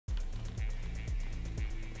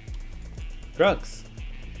Drugs.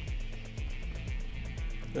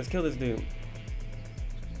 Let's kill this dude.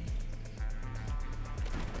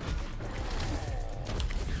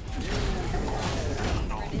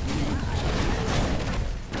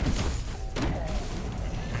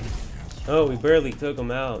 Oh, we barely took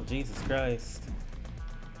him out. Jesus Christ.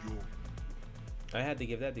 I had to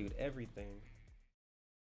give that dude everything.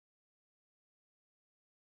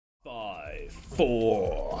 5,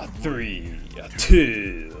 4, 3,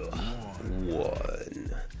 2,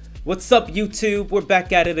 1. What's up, YouTube? We're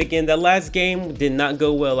back at it again. That last game did not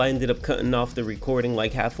go well. I ended up cutting off the recording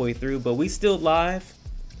like halfway through, but we still live.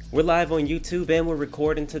 We're live on YouTube and we're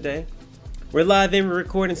recording today. We're live and we're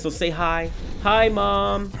recording, so say hi. Hi,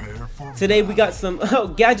 Mom. Today we got some, oh,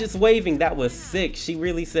 Gadget's waving. That was sick. She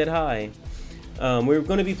really said hi. We're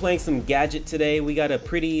going to be playing some Gadget today. We got a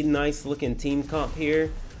pretty nice looking team comp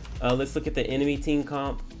here. Let's look at the enemy team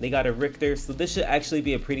comp. They got a Richter, so this should actually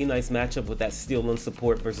be a pretty nice matchup with that Steel on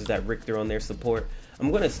support versus that Richter on their support.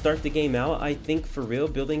 I'm going to start the game out, I think, for real,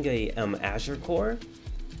 building a Azure core.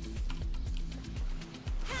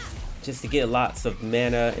 Just to get lots of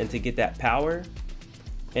mana and to get that power.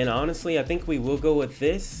 And honestly, I think we will go with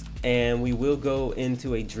this, and we will go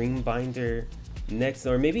into a Dreambinder next,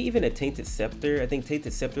 or maybe even a Tainted Scepter. I think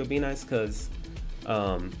Tainted Scepter would be nice because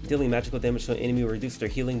dealing magical damage to an enemy will reduce their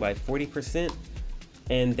healing by 40%.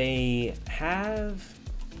 And they have,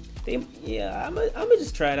 yeah, I'm gonna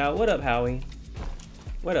just try it out. What up, Howie?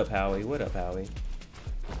 What up, Howie? What up, Howie?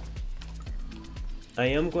 I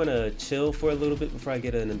am gonna chill for a little bit before I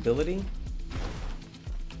get an ability.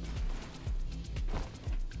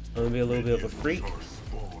 I'm gonna be a little bit of a freak,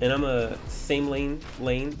 and I'm a same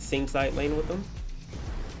side lane with them,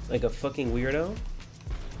 like a fucking weirdo.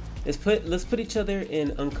 Let's put each other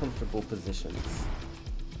in uncomfortable positions.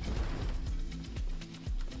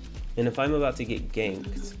 And if I'm about to get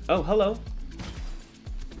ganked, oh, hello.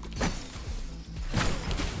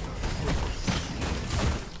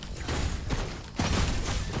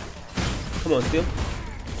 Come on, Steel.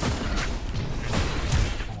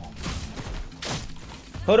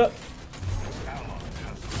 Hold up.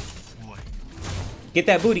 Get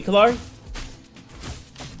that booty, Kalari.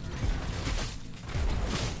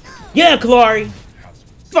 Yeah, Kalari.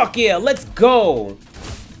 Fuck yeah, let's go.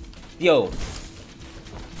 Yo.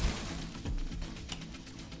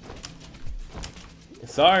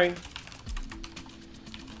 Sorry.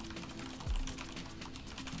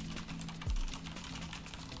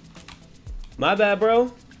 My bad,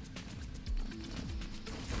 bro.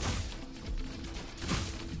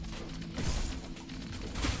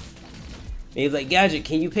 He's like, Gadget,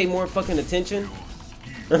 can you pay more fucking attention?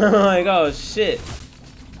 I'm like, oh shit.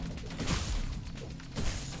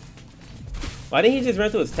 Why didn't he just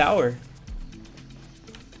run through his tower?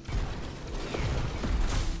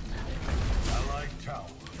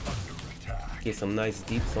 Get some nice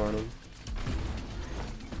deeps on him.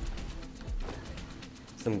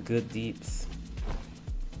 Some good deeps.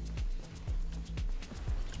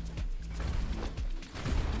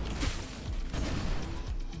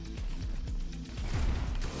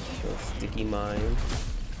 Sticky mine.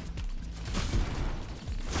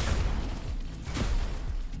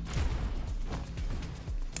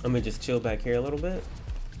 I'm gonna just chill back here a little bit.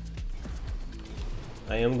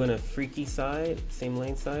 I am gonna freaky side, same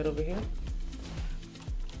lane side over here.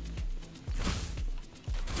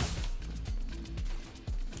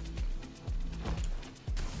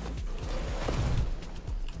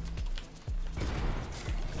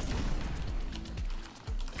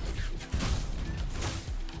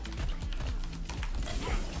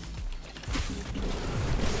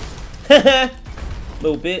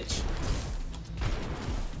 Little bitch.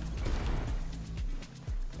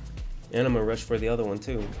 And I'm gonna rush for the other one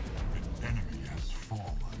too. An enemy has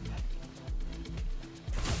fallen.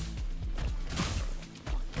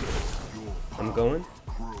 I'm going.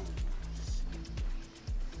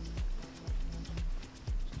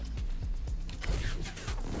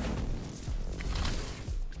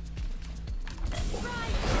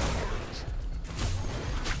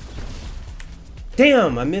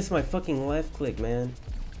 Damn, I missed my fucking left click, man.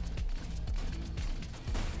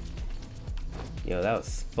 Yo, that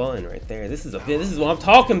was fun right there. This is what I'm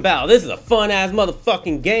talking about. This is a fun ass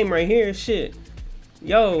motherfucking game right here. Shit.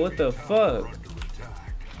 Yo, what the fuck?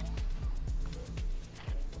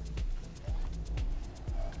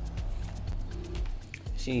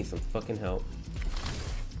 She needs some fucking help.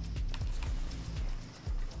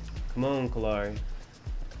 Come on, Kalari.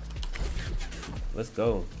 Let's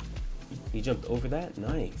go. You jumped over that?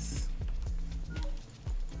 Nice.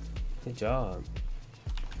 Good job.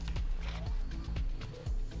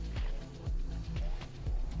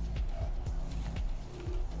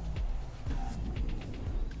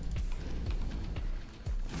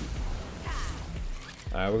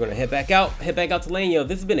 Alright, we're gonna head back out to lane. Yo,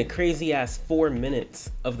 this has been a crazy ass 4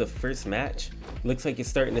 minutes of the first match. Looks like it's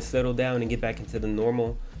starting to settle down and get back into the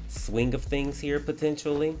normal swing of things here,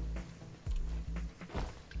 potentially.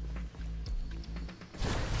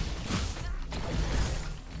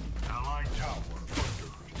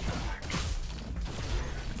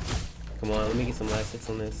 Come on, let me get some last hits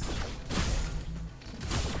on this.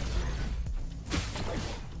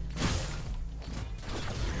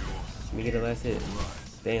 Let me get a last hit.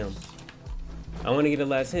 Damn. I want to get a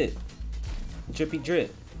last hit. Drippy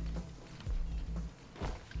drip.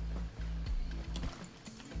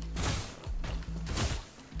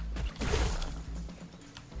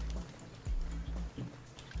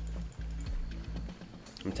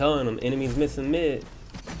 I'm telling them, enemies missing mid.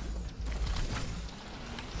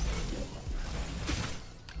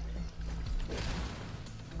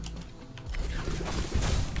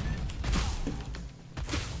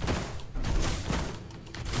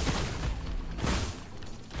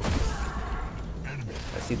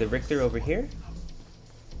 See the Richter over here.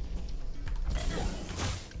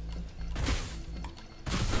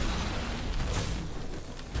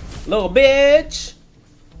 Little bitch!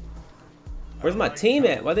 Where's my team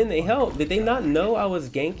at? Why didn't they help? Did they not know I was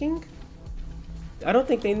ganking? I don't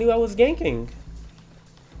think they knew I was ganking.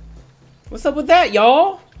 What's up with that,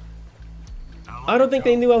 y'all? I don't think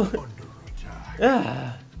they knew I was...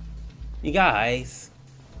 Ah, you guys.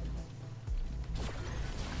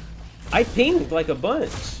 I pinged like a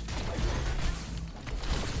bunch.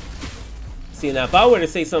 See, now if I were to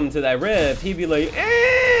say something to that Rev, he'd be like,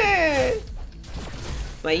 eh!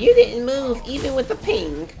 Like, you didn't move even with the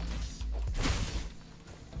ping.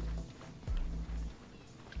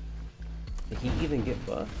 Did he even get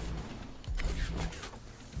buffed?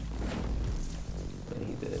 No,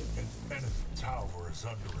 he did.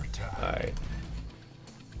 Alright.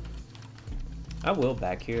 I will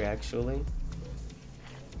back here, actually.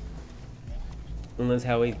 Unless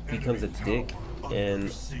Howie becomes a dick and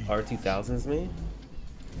R2000s me,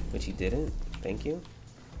 which he didn't. Thank you.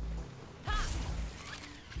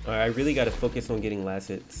 Alright, I really gotta focus on getting last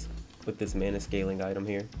hits with this mana scaling item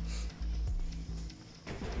here.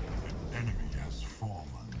 An enemy has fallen.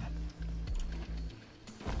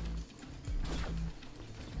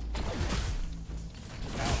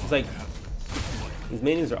 It's like these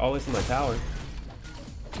minions are always in my tower.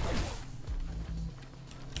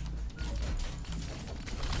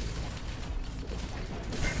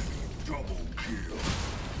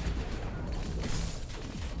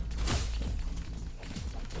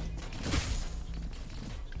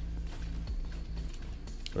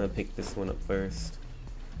 I'm gonna pick this one up first.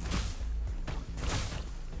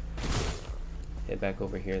 Head back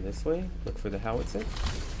over here this way. Look for the Howitzer.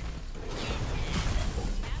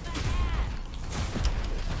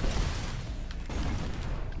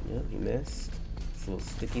 Yep, he missed. It's a little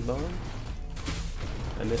sticky bomb.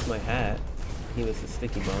 I missed my hat. He missed a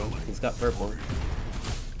sticky bomb. He's got purple.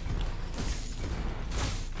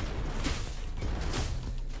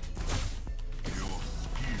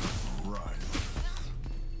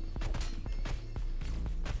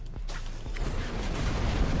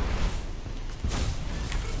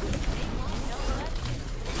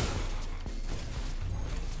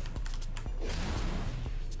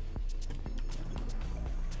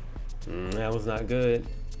 That was not good.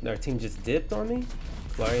 Our team just dipped on me.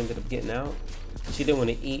 Clary ended up getting out. She didn't want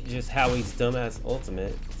to eat just Howie's dumbass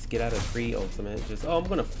ultimate. Let's get out of free ultimate. Just, oh, I'm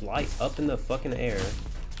gonna fly up in the fucking air.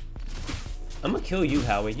 I'm gonna kill you,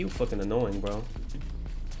 Howie. You fucking annoying, bro.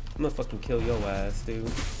 I'm gonna fucking kill your ass,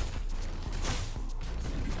 dude.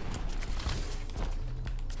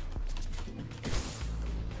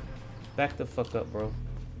 Back the fuck up, bro.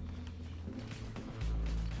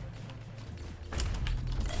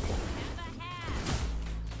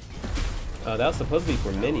 That was supposed to be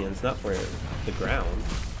for minions, not for the ground.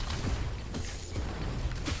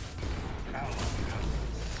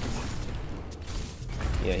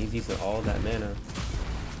 Yeah, he's using all that mana.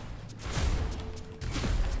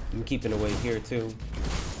 I'm keeping away here too.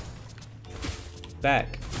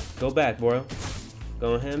 Back. Go back, bro.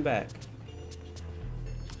 Go ahead and back.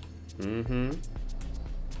 Mm-hmm.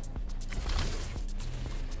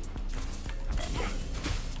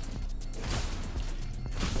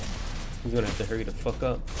 You're gonna have to hurry the fuck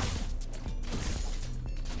up.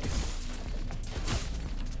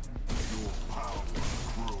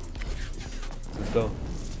 Let's go.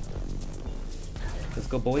 Let's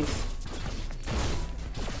go, boys.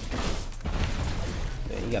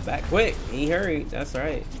 Man, he got back quick. He hurried. That's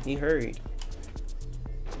right. He hurried.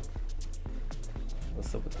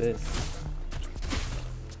 What's up with this?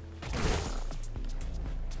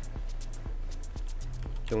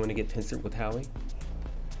 Don't want to get pincered with Howie.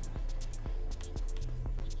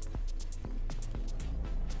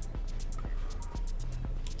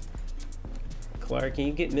 Clara, can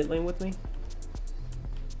you get mid lane with me?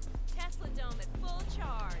 Tesla Dome at full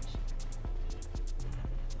charge.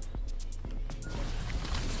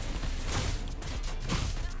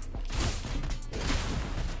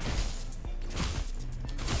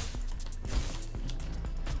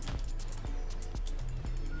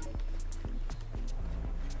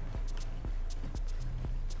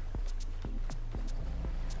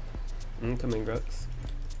 Incoming Grux.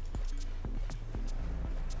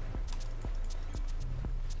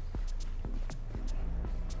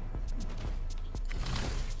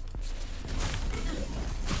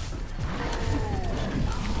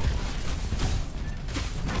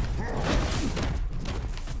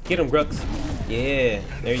 Get him, Grux. Yeah,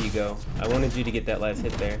 there you go. I wanted you to get that last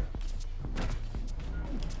hit there.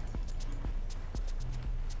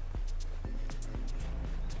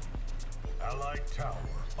 Allied tower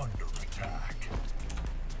under attack.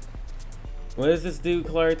 What is this dude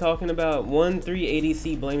Clary talking about? 1-3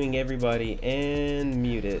 ADC blaming everybody and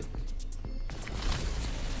muted.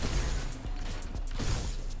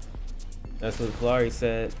 That's what Clary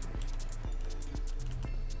said.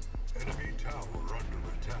 Enemy tower under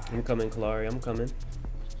attack. I'm coming, Clary. I'm coming.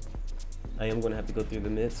 I am gonna have to go through the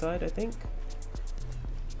mid side, I think.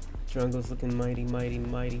 Jungle's looking mighty, mighty,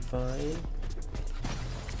 mighty fine.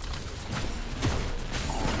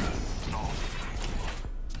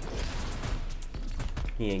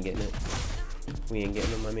 He ain't getting it. We ain't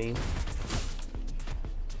getting him, I mean.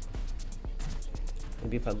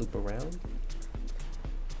 Maybe if I loop around.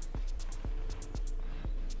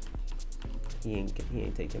 He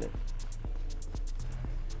ain't taking it.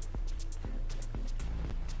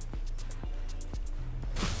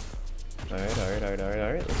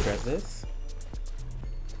 Alright. Let's grab this.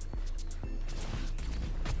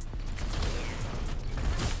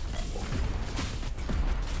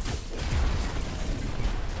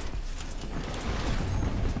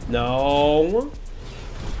 No.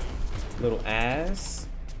 Little ass.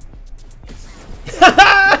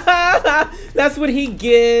 That's what he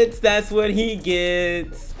gets. That's what he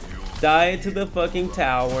gets. Die to the fucking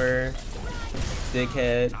tower.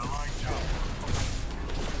 Dickhead.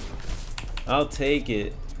 I'll take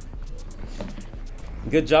it.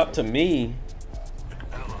 Good job to me.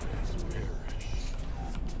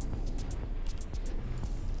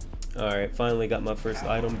 Alright, finally got my first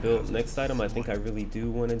item built. Next item I think I really do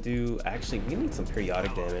want to do. Actually, we need some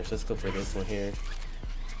periodic damage. Let's go for this one here.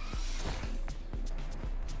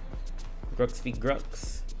 Grux v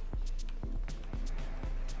Grux.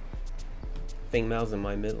 Feng Mao's in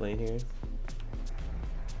my mid lane here.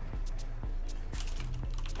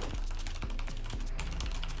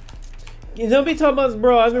 Don't be talking about this,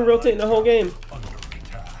 bro. I've been rotating the whole game.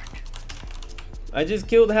 I just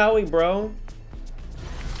killed Howie, bro.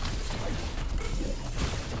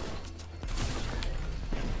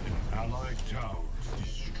 Allied towers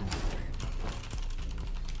destroyed.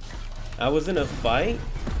 I was in a fight.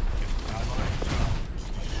 Allied towers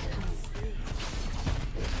destroyed.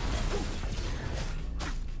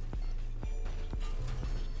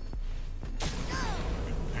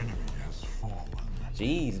 An enemy has fallen.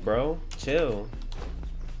 Jeez, bro. Chill.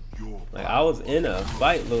 Your Like, I was in a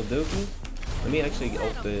fight, little dookie. Let me actually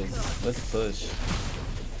ult this. Let's push.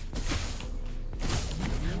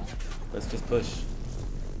 Let's just push.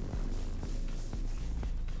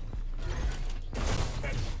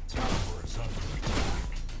 tower is under attack.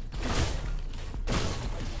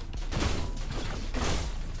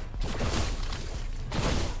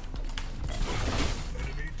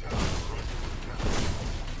 Enemy tower under attack.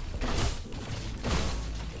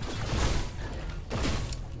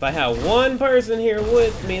 If I had one person here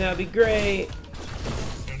with me, that'd be great.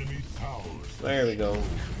 Enemy towers. There we go.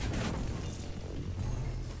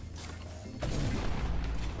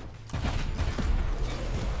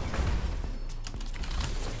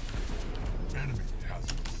 Enemy has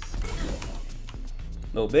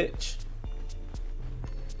Little bitch.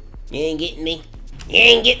 You ain't getting me. You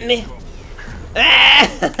ain't getting me.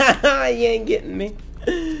 Ah! You ain't getting me.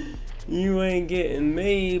 You ain't getting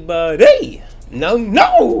me, buddy. No,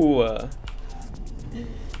 no. You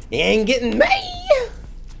ain't getting me.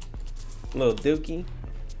 Little dookie.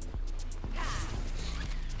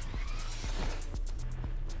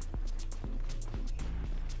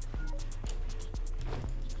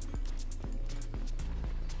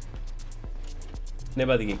 They're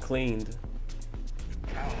about to get cleaned.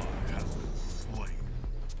 ally has been slain.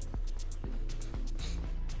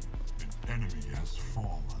 An enemy has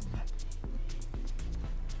fallen.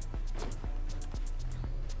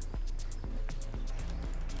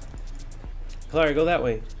 Clara, go that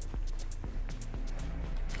way.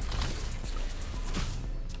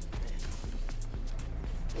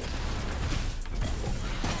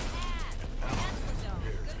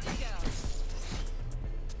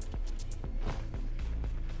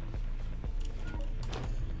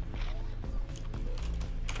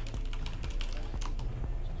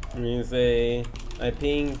 You say, I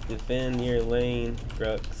pinged defend your lane,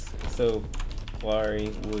 Grux, so Clary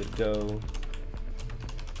would go,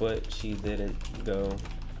 but she didn't go.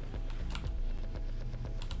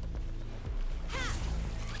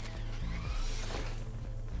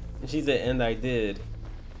 She said, and I did.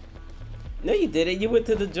 No, you didn't. You went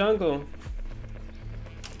to the jungle.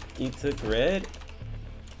 You took red?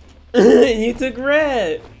 You took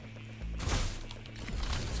red!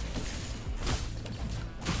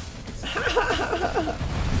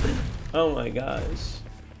 Oh my gosh.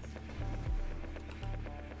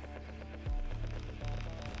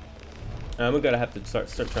 I'm gonna have to start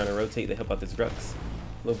trying to rotate to help out this Grux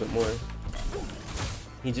a little bit more.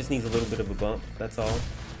 He just needs a little bit of a bump, that's all.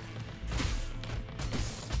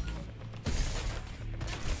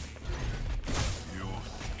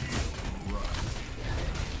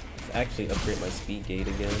 Let's actually upgrade my speed gate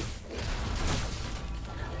again.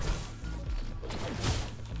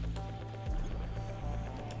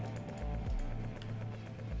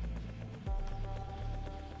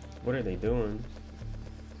 What are they doing?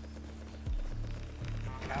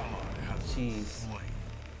 Jeez.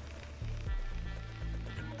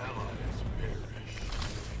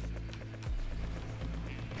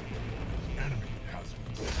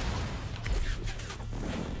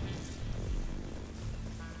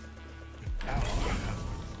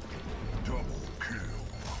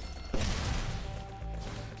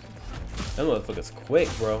 That motherfucker's quick,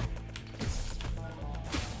 bro.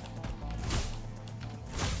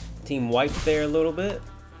 Team wiped there a little bit.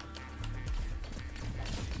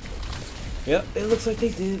 Yep, it looks like they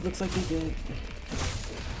did. Looks like they did.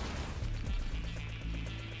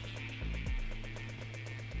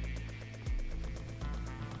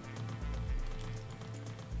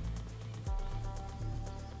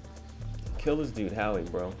 Kill this dude, Howie,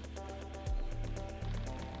 bro.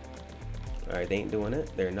 Alright, they ain't doing it.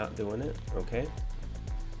 They're not doing it. Okay.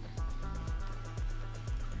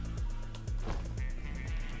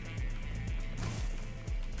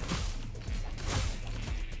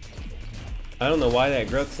 I don't know why that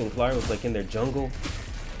Grux and Clara was like in their jungle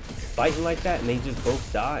fighting like that and they just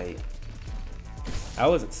both died. I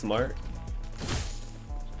wasn't smart.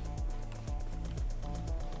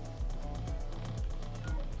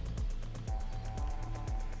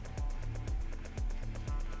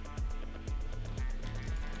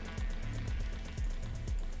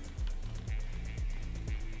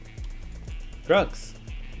 Grux.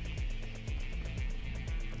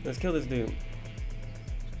 Let's kill this dude.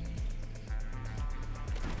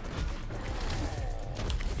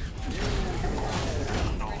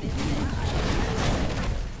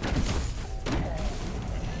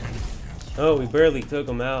 Oh, we barely took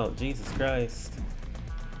him out. Jesus Christ.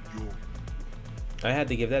 I had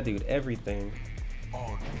to give that dude everything.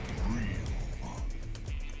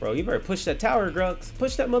 Bro, you better push that tower, Grux.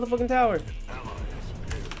 Push that motherfucking tower.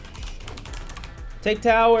 Take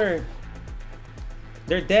tower.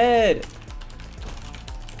 They're dead.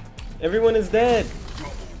 Everyone is dead.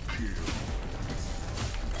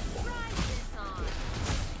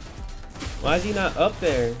 Why is he not up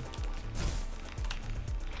there?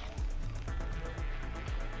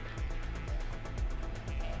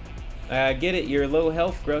 I get it, you're low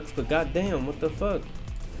health, Grux, but goddamn, what the fuck?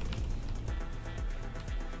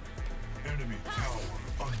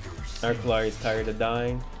 Our Kalari's tired of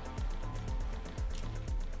dying.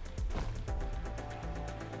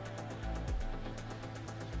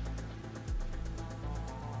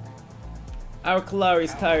 Our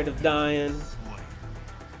Kalari's tired of dying.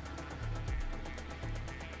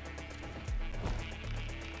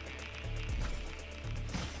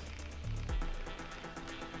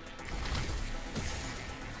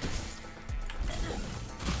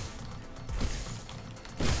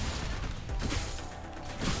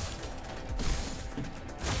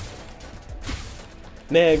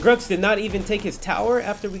 Man, Grux did not even take his tower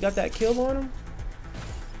after we got that kill on him.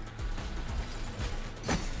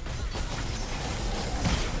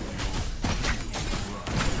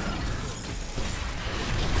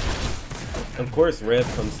 Of course, Rev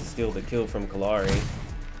comes to steal the kill from Kalari.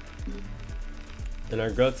 And our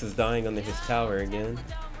Grux is dying under his tower again.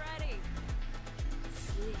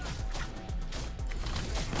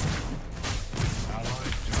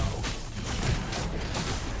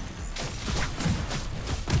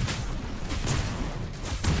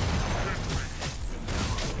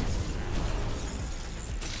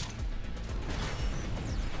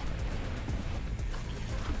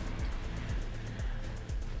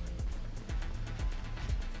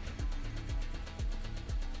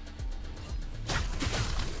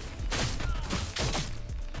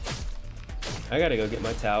 I gotta go get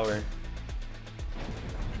my tower.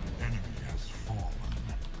 Enemy has fallen.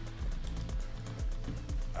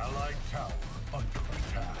 Allied tower under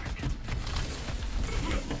attack.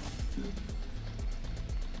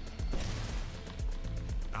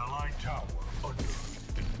 Allied tower under.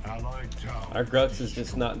 Allied tower. Our Grux is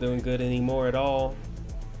just not doing good anymore at all.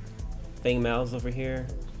 Fang Mao's over here.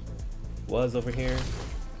 Was over here.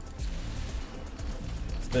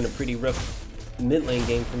 It's been a pretty rough mid lane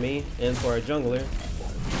game for me and for our jungler.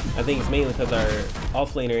 I think it's mainly because our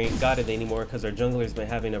offlaner ain't got it anymore because our jungler's been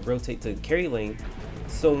having to rotate to carry lane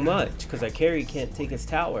so much because our carry can't take his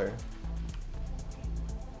tower.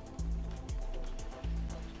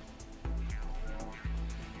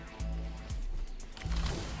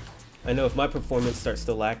 I know if my performance starts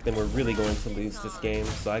to lack, then we're really going to lose this game,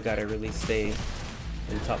 so I gotta really stay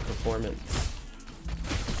in top performance.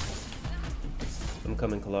 I'm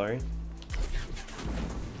coming, Kalari.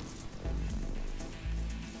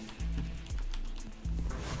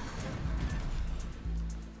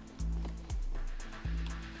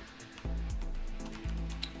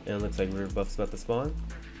 And it looks like River Buff's about to spawn.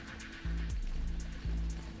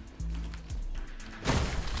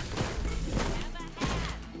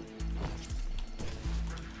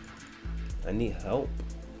 I need help.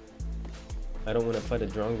 I don't want to fight a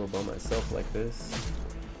Drongo by myself like this.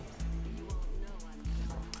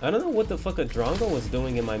 I don't know what the fuck a Drongo was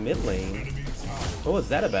doing in my mid lane. What was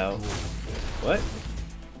that about? What?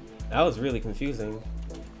 That was really confusing.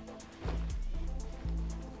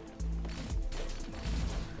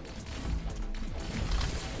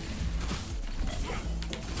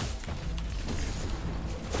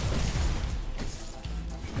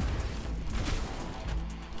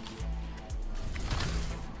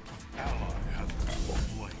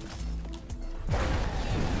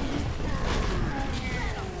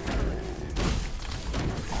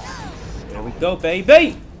 There we go,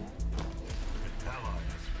 baby!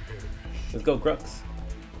 Let's go, Grux.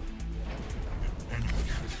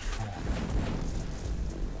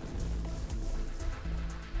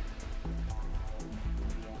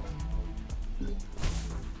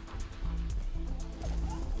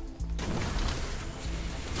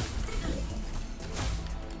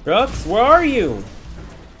 Grux, where are you?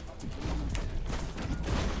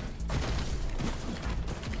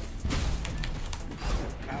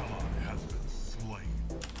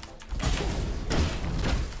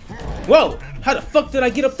 Whoa! How the fuck did I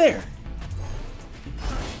get up there?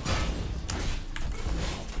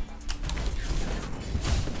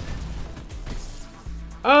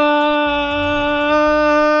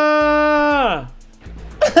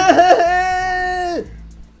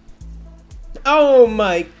 Oh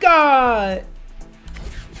my god!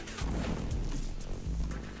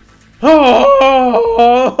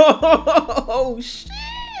 Oh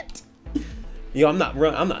shit! Yo, I'm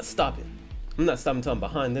not stopping. I'm not stopping until I'm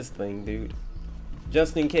behind this thing, dude.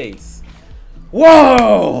 Just in case.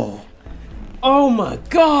 Whoa! Oh my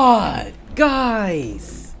god!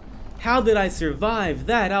 Guys! How did I survive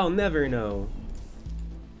that? I'll never know.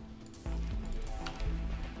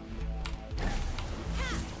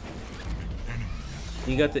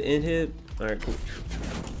 You got the inhib? Alright, cool.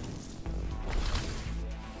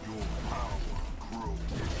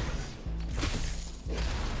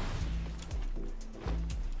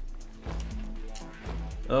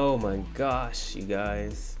 Oh my gosh, you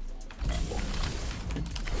guys.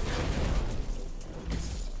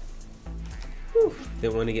 Whew.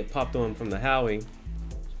 Didn't want to get popped on from the Howie.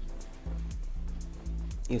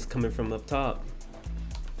 He was coming from up top.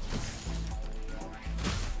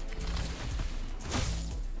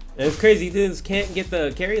 And it's crazy, dudes can't get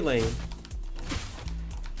the carry lane.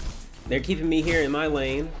 They're keeping me here in my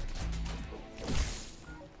lane.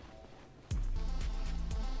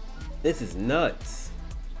 This is nuts.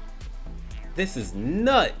 This is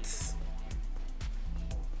nuts.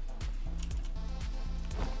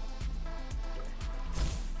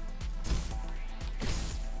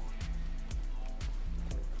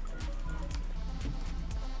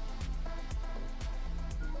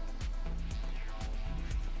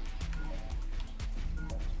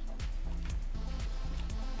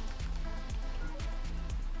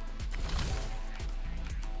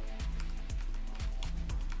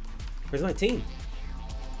 Where's my team?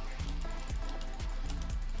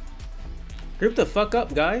 Group the fuck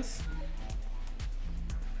up, guys.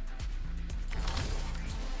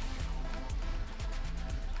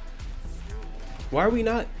 Why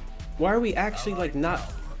are we actually like not,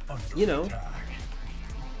 you know?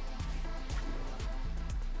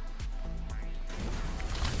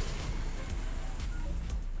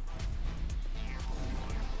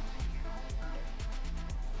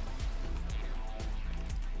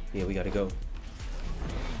 Yeah, we gotta go.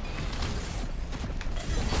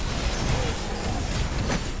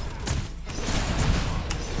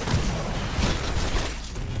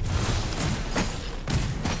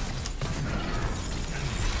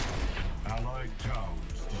 Allied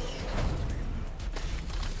towers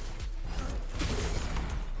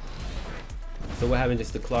So what happened?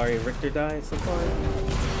 Just the Clary and Richter died so far?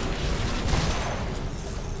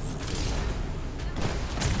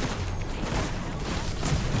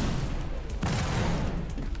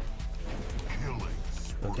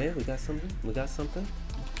 Okay, we got something. We got something.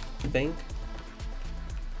 I think.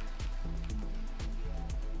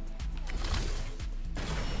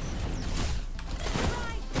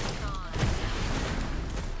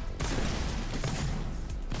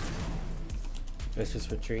 Let's just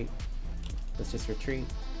retreat. Let's just retreat.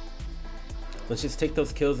 Let's just take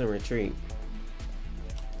those kills and retreat.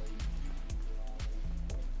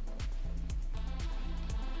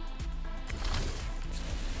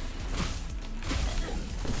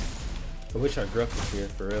 I wish our Gruff was here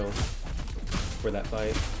for real. For that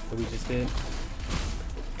fight that we just did.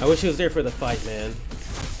 I wish he was there for the fight, man.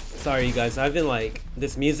 Sorry you guys, I've been like,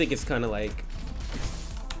 this music is kind of like,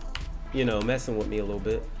 you know, messing with me a little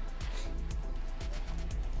bit.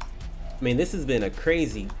 I mean, this has been a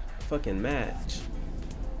crazy fucking match.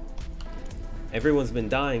 Everyone's been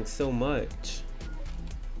dying so much.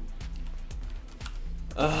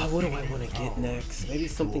 What do I want to get next? Maybe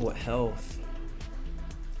something with health.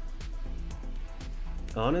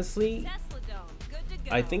 Honestly,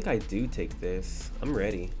 I think I do take this. I'm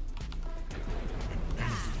ready.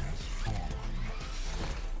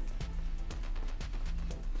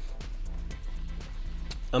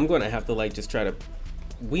 I'm gonna have to like just try to.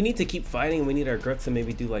 We need to keep fighting. We need our Gruts to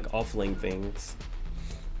maybe do like off-lane things.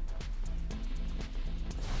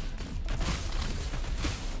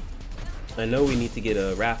 I know we need to get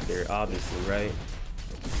a Raptor, obviously, right?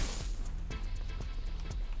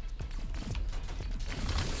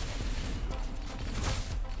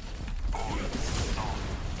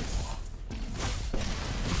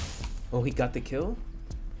 Oh, he got the kill?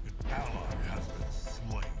 An ally has been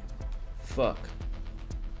slain. Fuck.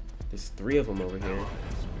 There's 3 of them over here. Has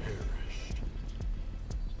perished.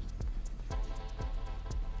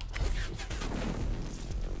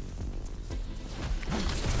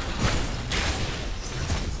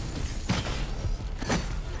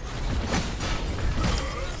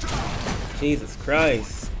 Jesus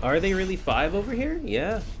Christ. Are they really 5 over here?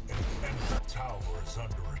 Yeah. And the tower is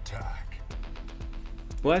under attack.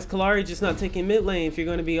 Why is Kalari just not taking mid lane if you're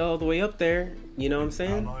going to be all the way up there? You know what I'm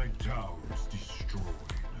saying? Allied towers destroyed.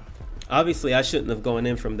 Obviously, I shouldn't have gone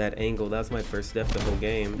in from that angle. That was my first death the whole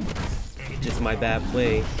game. Just my bad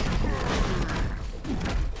play.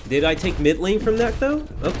 Did I take mid lane from that though?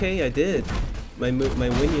 Okay, I did. My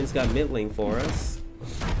minions got mid lane for us.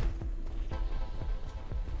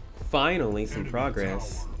 Finally, some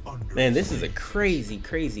progress. Man, this is a crazy,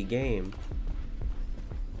 crazy game.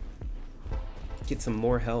 Get some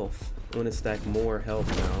more health. I want to stack more health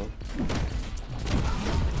now.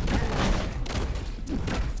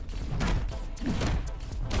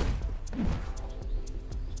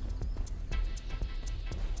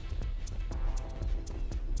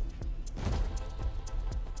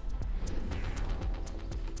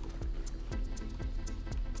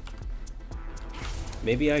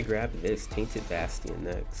 Maybe I grab this Tainted Bastion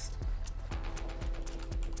next.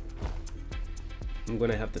 I'm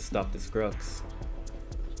gonna have to stop this Grux.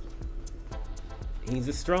 He's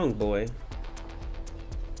a strong boy.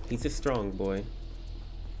 He's a strong boy.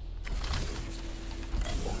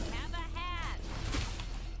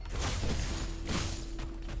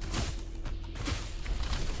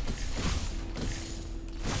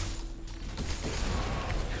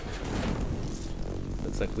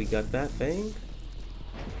 Looks like we got that Fang.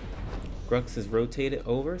 Grux is rotated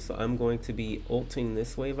over, so I'm going to be ulting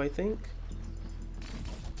this wave, I think.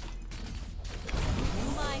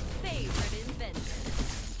 My favorite invention.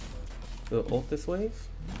 We'll ult this wave.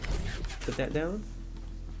 Put that down.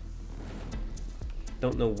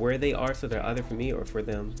 Don't know where they are, so they're either for me or for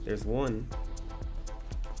them. There's one.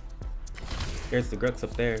 There's the Grux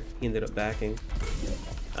up there. He ended up backing.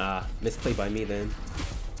 Ah, misplay by me then.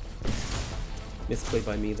 Misplay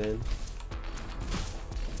by me then.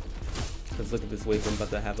 Let's look at this wave I'm about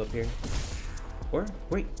to have up here. Or,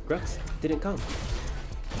 wait, Grux didn't come.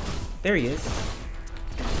 There he is.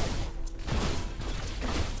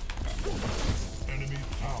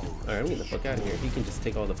 Alright, I'm getting the fuck out of here. He can just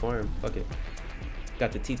take all the farm. Fuck it.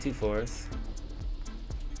 Got the T2 for us.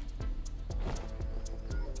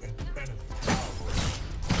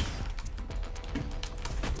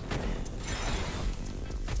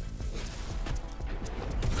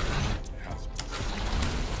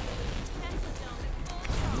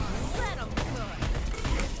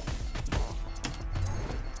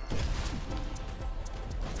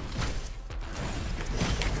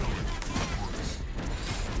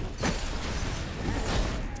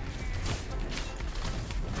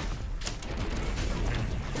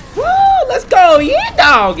 yeah,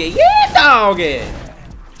 doggy. Yeah, doggy.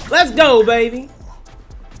 Let's go, baby.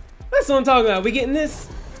 That's what I'm talking about. We getting this?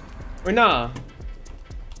 Or nah?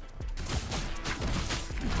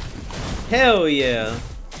 Hell yeah.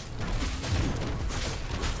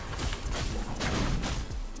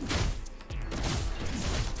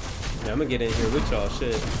 Yeah, I'm gonna get in here with y'all.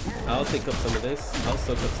 Shit. I'll take up some of this. I'll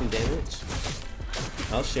soak up some damage.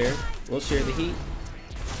 I'll share. We'll share the heat.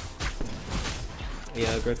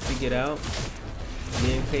 Yeah, Gruxy, get out.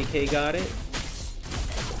 Me and KK got it.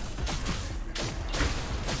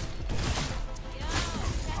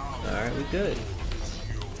 Alright, we good.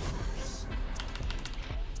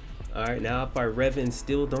 Alright, now if our Revan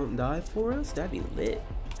still don't die for us, that'd be lit.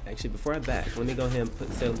 Actually, before I back, let me go ahead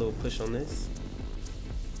and set a little push on this.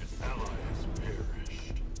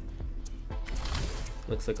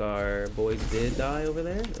 Looks like our boys did die over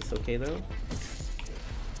there. That's okay though.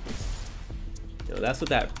 Yo, that's what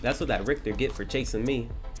that Richter get for chasing me,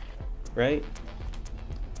 right?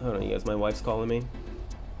 Hold on, you guys. My wife's calling me.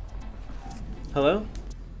 Hello?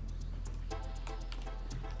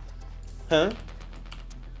 Huh?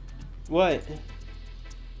 What?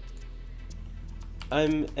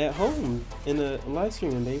 I'm at home in a live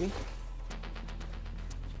streaming, baby.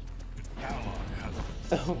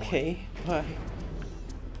 Okay, bye.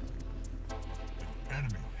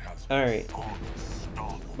 Alright.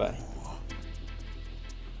 Bye.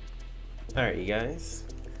 Alright, you guys.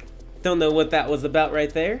 Don't know what that was about right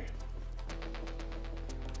there.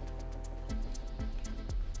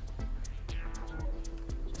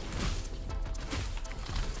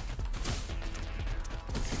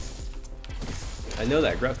 I know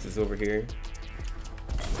that Grux is over here.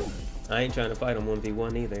 I ain't trying to fight him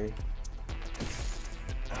 1v1 either.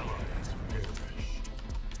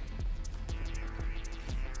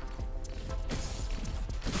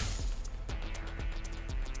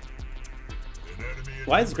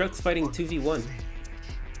 Why is Grux fighting 2v1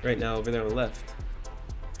 right now over there on the left?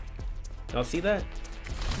 Y'all see that?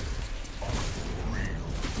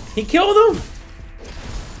 He killed him!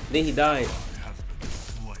 Then he died.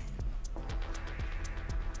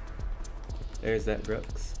 There's that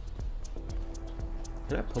Grux.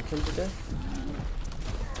 Can I poke him to death?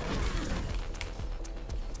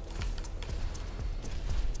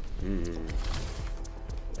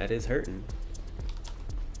 That is hurting.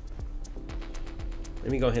 Let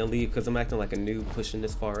me go ahead and leave because I'm acting like a noob pushing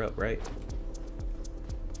this far up, right?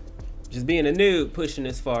 Just being a noob pushing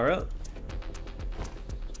this far up.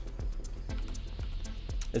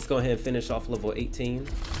 Let's go ahead and finish off level 18.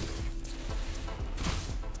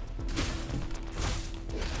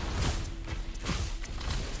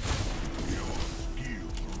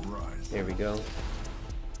 There we go.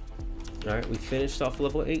 Alright, we finished off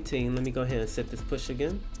level 18. Let me go ahead and set this push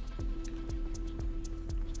again.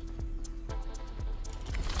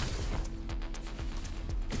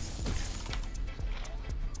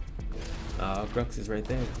 Grux is right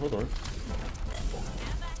there. Hold on.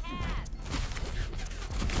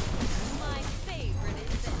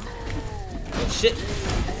 Oh shit!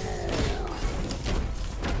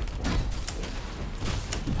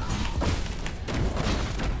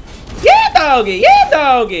 Yeah, doggy! Yeah,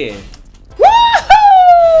 doggy! Woohoo!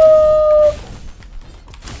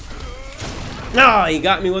 Nah, he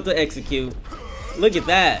got me with the execute. Look at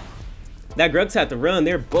that. That Grux had to run.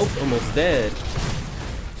 They're both almost dead.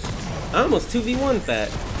 I almost 2v1'd that,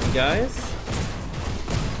 you guys.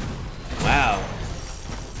 Wow.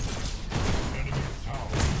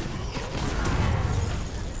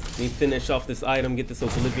 Let me finish off this item, get this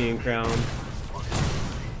Oblivion Crown.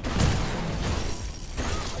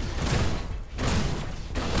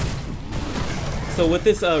 So what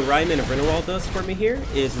this Ryman of Renewal does for me here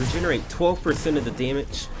is regenerate 12% of the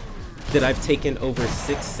damage that I've taken over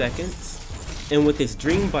 6 seconds. And what this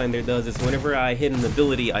Dreambinder does is whenever I hit an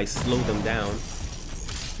ability, I slow them down.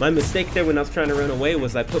 My mistake there when I was trying to run away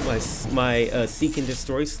was I put my Seek and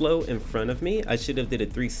Destroy slow in front of me. I should have did a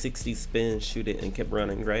 360 spin, shoot it, and kept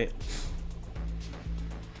running, right?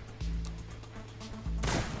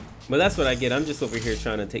 But that's what I get. I'm just over here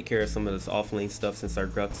trying to take care of some of this off-lane stuff since our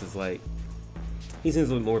Grux is like... He seems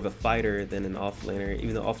a little bit more of a fighter than an off-laner,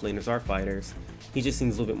 even though off-laners are fighters. He just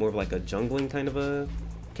seems a little bit more of like a jungling kind of a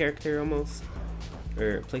character almost.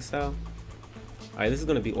 Or playstyle. Alright, this is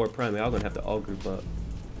going to be Orb Prime. Y'all going to have to all group up.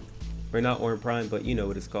 Or not Orb Prime, but you know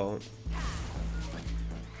what it's called.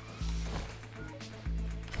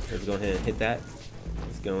 Let's go ahead and hit that.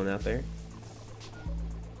 Let's go on out there.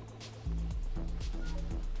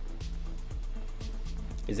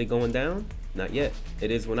 Is it going down? Not yet. It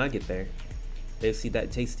is when I get there. They see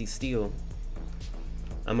that tasty steel.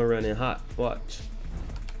 I'm going to run in hot. Watch.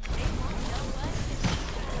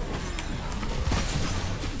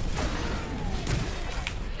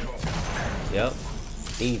 Yep.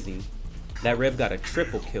 Easy. That Rev got a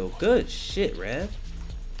triple kill. Good shit, Rev.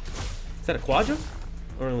 Is that a quadra?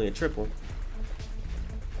 Or only a triple?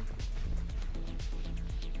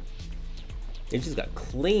 It just got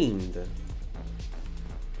cleaned.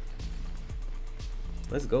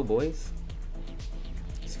 Let's go, boys.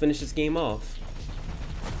 Let's finish this game off.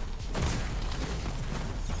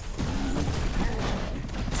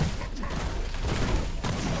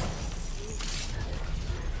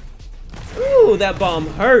 Ooh, that bomb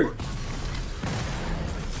hurt.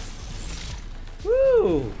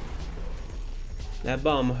 Woo! That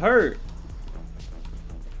bomb hurt.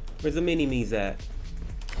 Where's the mini-me's at?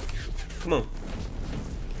 Come on.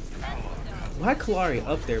 Why Kalari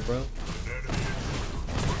up there, bro?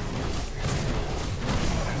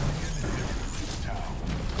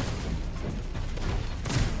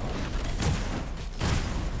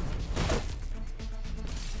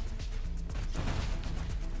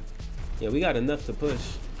 Yeah, we got enough to push.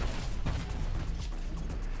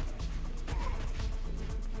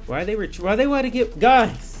 Why they want to get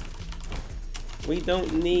guys? We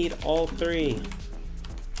don't need all three.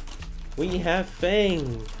 We have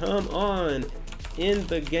Fang. Come on, in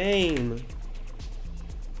the game.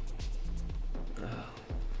 Oh.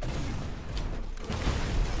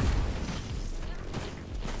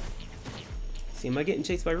 See, am I getting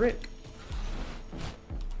chased by Rick?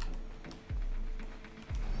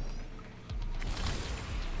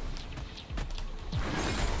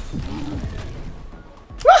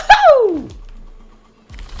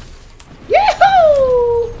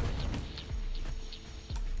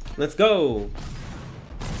 Let's go.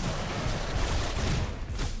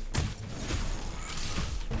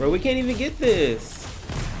 Bro, we can't even get this.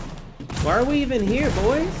 Why are we even here,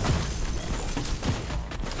 boys?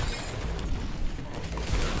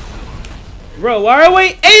 Bro, why are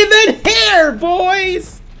we even here,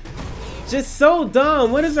 boys? Just so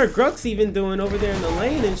dumb. What is our Grux even doing over there in the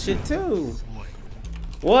lane and shit too?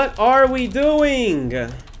 What are we doing?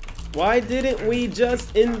 Why didn't we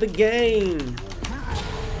just end the game?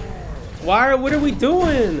 What are we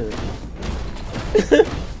doing?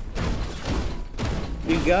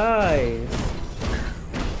 You guys.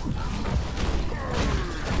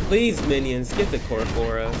 Please, minions, get the core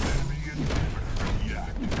for us.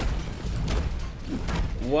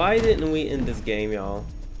 Why didn't we end this game, y'all?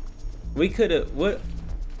 We could have, what?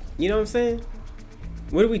 You know what I'm saying?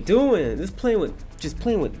 What are we doing? Just playing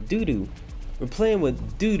with doo-doo. We're playing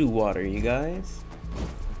with doo-doo water, you guys.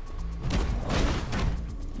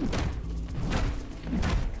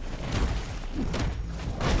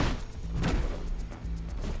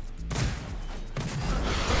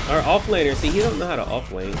 Our offlaner, see, he don't know how to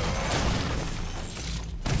offlane.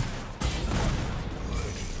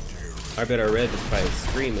 I bet our red is probably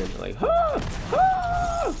screaming like, ha,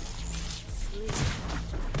 ha!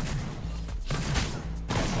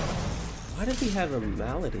 Why does he have a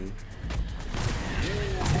malady?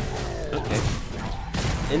 Okay.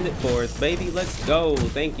 End it for us, baby. Let's go.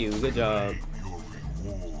 Thank you. Good job.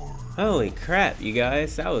 Holy crap, you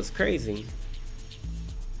guys. That was crazy.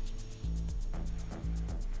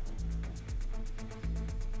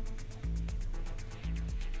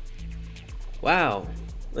 Wow.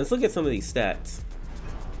 Let's look at some of these stats.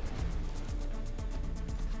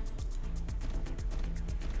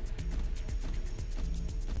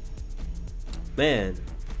 Man.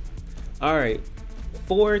 Alright.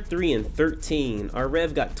 4, 3, and 13. Our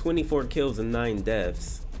Rev got 24 kills and 9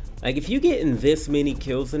 deaths. Like, if you get in this many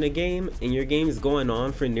kills in a game, and your game is going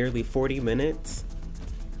on for nearly 40 minutes,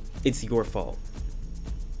 it's your fault.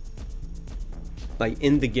 Like,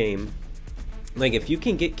 in the game. Like, if you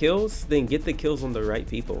can get kills, then get the kills on the right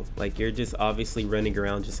people. Like, you're just obviously running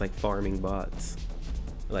around just like farming bots.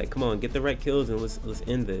 Like, come on, get the right kills and let's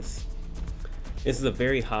end this. This is a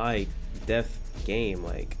very high death game.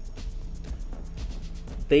 Like,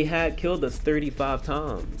 they had killed us 35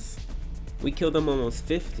 times. We killed them almost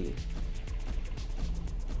 50.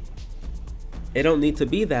 It don't need to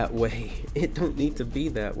be that way. It don't need to be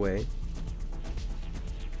that way.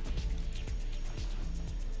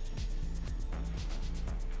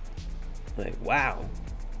 Like, wow.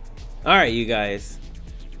 Alright, you guys.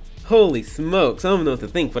 Holy smokes. I don't know what to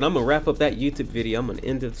think, but I'm gonna wrap up that YouTube video. I'm gonna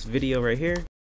end this video right here.